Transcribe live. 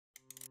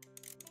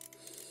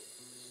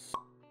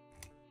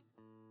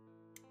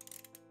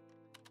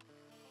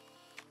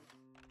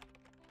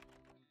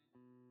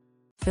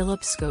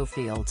Phillip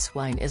Schofield's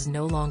wine is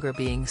no longer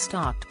being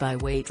stocked by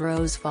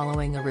Waitrose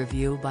following a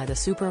review by the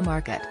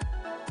supermarket.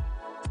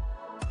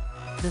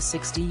 The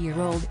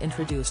 60-year-old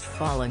introduced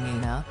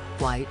Falangina,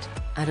 white,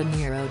 and a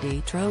Nero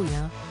di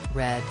Troia,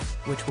 red,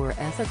 which were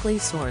ethically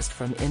sourced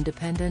from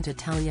independent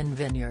Italian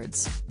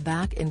vineyards,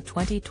 back in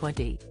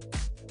 2020.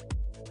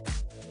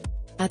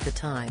 At the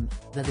time,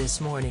 the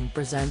This Morning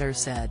presenter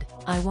said,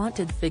 "I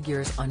wanted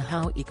figures on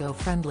how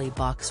eco-friendly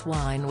box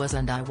wine was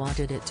and I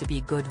wanted it to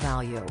be good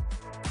value.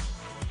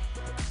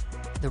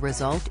 The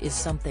result is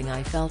something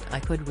I felt I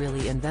could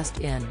really invest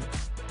in.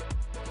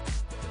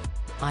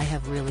 I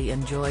have really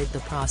enjoyed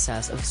the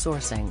process of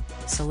sourcing,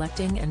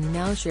 selecting and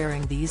now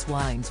sharing these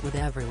wines with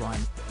everyone.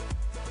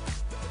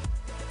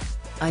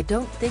 I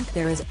don't think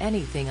there is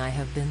anything I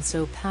have been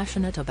so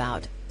passionate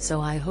about,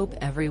 so I hope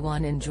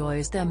everyone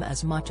enjoys them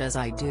as much as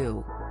I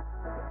do."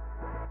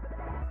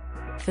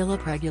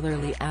 Phillip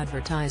regularly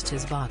advertised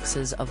his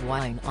boxes of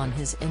wine on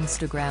his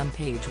Instagram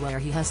page where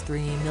he has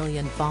 3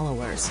 million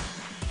followers.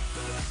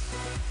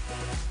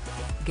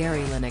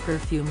 Gary Lineker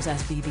fumes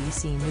as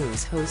BBC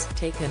News host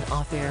taken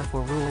off air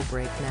for rule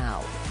break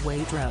now.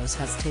 Waitrose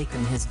has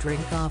taken his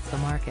drink off the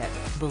market,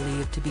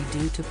 believed to be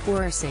due to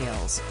poor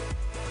sales.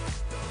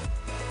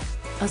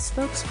 A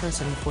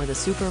spokesperson for the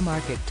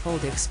supermarket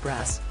told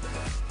Express.co.uk,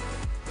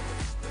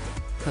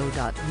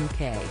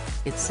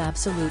 "It's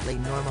absolutely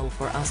normal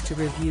for us to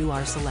review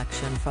our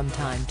selection from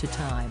time to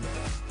time.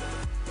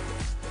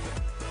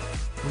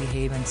 We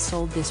haven't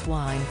sold this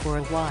wine for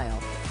a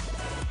while."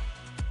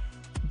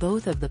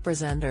 Both of the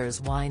presenters'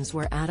 wines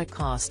were at a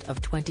cost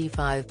of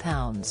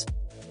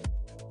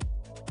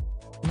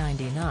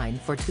 £25.99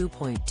 for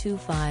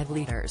 2.25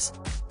 litres.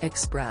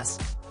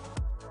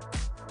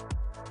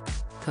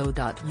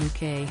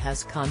 Express.co.uk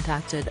has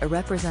contacted a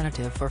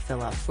representative for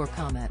Phillip for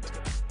comment.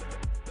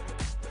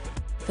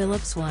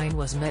 Phillip's wine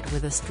was met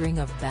with a string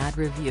of bad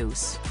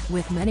reviews,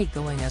 with many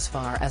going as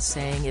far as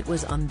saying it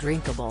was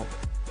undrinkable.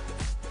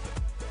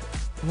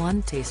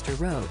 One taster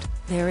wrote,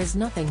 "There is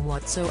nothing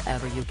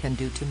whatsoever you can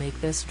do to make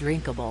this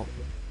drinkable.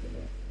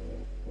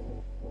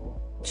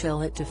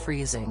 Chill it to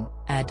freezing,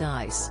 add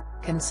ice,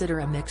 consider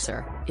a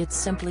mixer, it's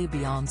simply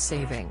beyond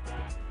saving.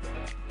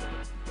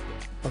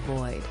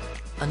 Avoid."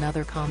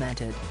 Another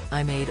commented,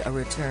 "I made a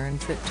return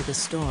trip to the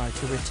store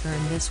to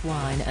return this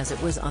wine as it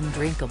was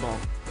undrinkable."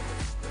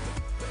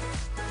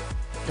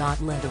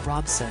 Linda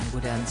Robson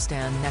would then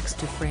stand next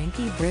to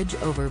Frankie Bridge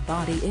over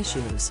body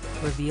issues,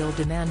 revealed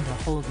Amanda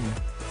Holden,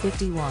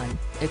 51,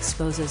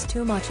 exposes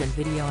too much in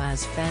video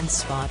as fans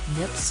spot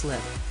nip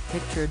slip,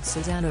 pictured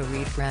Susanna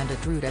Reid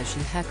branded rude as she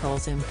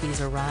heckles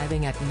MPs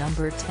arriving at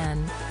number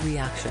 10,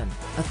 reaction,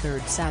 a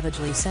third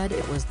savagely said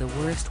it was the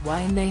worst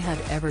wine they had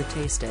ever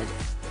tasted.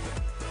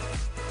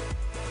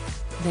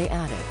 They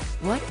added,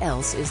 "What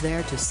else is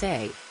there to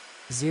say?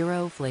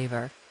 Zero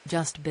flavor,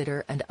 just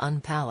bitter and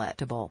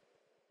unpalatable.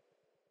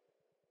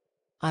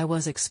 I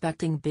was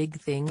expecting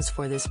big things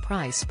for this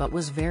price but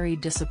was very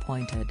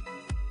disappointed."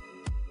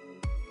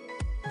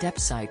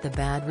 Despite the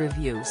bad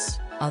reviews,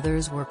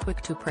 others were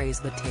quick to praise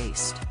the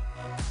taste.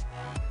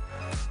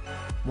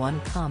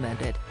 One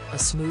commented, "A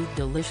smooth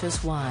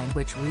delicious wine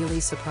which really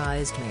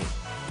surprised me.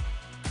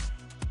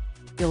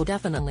 You'll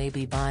definitely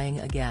be buying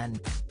again.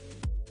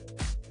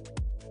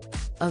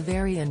 A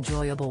very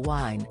enjoyable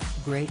wine,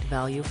 great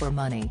value for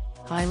money,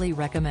 highly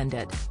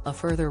recommended," a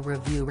further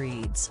review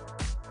reads.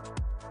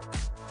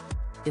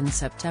 In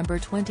September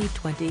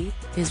 2020,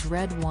 his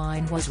red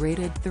wine was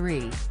rated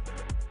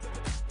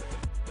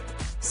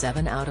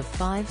 3.7 out of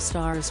 5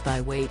 stars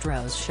by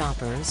Waitrose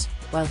shoppers,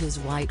 while his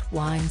white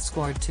wine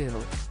scored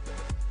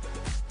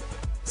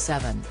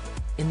 2.7.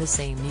 In the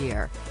same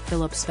year,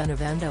 Phillip's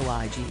Benevento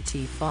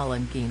IGT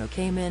Falangina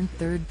came in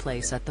third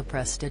place at the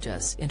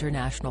prestigious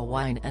International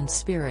Wine and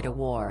Spirit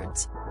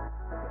Awards.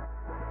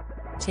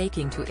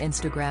 Taking to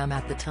Instagram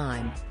at the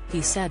time,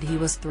 he said he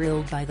was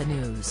thrilled by the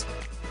news.